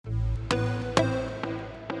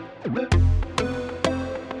Thoughts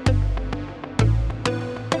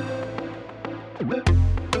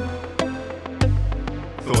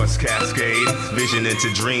cascade, vision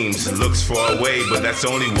into dreams. Looks far away, but that's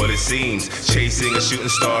only what it seems. Chasing a shooting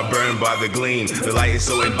star burned by the gleam. The light is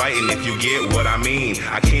so inviting if you get what I mean.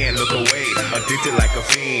 I can't look away, addicted like a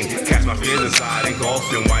fiend. Cast my fears aside,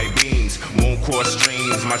 engulfed in white beams. Won't cross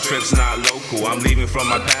streams, my trip's not local. I'm leaving from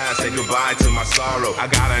my past, say goodbye to my sorrow. I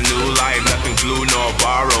got a new life, nothing blue nor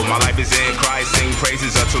borrow. My life is in Christ, sing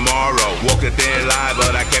praises of tomorrow. Walked a thin line,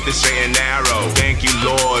 but I kept it straight and narrow. Thank you,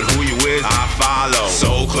 Lord, who you is, I follow.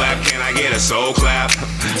 Soul clap, can I get a soul clap?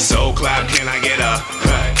 Soul clap, can I get a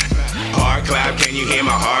heart clap? Can you hear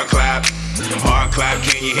my heart clap? Heart clap,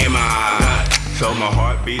 can you hear my felt my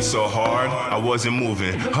heart beat so hard, I wasn't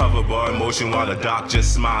moving. Hoverboard motion while the doc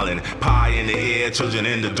just smiling. Pie in the air, children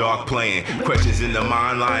in the dark playing. Questions in the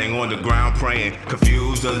mind, lying on the ground praying.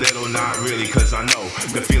 Confused a little, not really, cause I know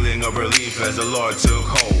the feeling of relief as the Lord took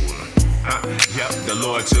hold. Yep, the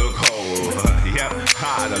Lord took hold. Yep,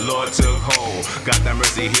 the Lord took hold. Got that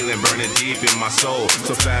mercy healing burning deep in my soul.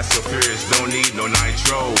 So fast, so furious, don't need no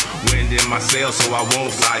nitro. Wind in my sails, so I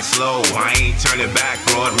won't fly slow. I ain't turning back,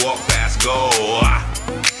 broad walk past go.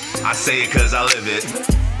 I say it cause I live it.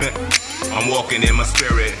 I'm walking in my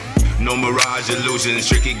spirit. No mirage illusions,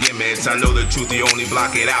 tricky gimmicks. I know the truth, you only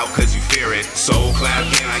block it out cause you fear it. Soul clap,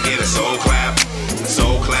 can I get a soul clap?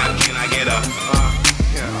 Soul clap, can I get a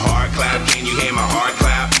heart clap, can you hear my heart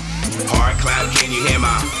clap? Heart clap, can you hear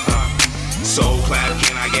my soul clap,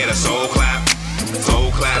 can I get a soul clap?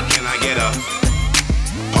 Soul clap, can I get a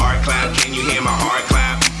heart clap, can you hear my heart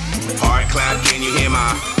clap? Heart clap, can you hear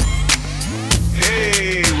my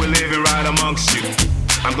hey, we're living right amongst you.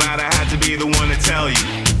 I'm glad I had to be the one to tell you.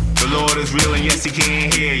 The Lord is real and yes, He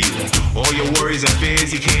can't hear you. All your worries and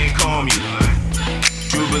fears, He can't calm you.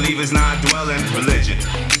 True believers not dwelling religion.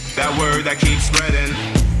 That word that keeps spreading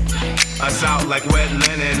us out like wet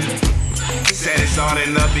linen. Said it started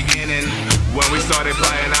in the beginning when we started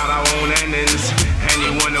playing out our own endings. And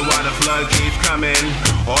you wonder why the flood keeps coming.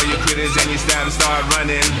 All your critters and your staff start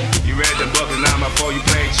running. You read the book and now before you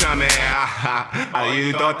played chummy.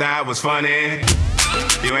 You thought that was funny.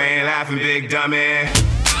 You ain't laughing, big dummy.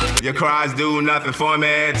 Your cries do nothing for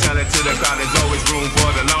me. Tell it to the crowd, there's always room for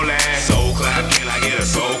the lonely. Soul clap, can I get a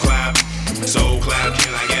soul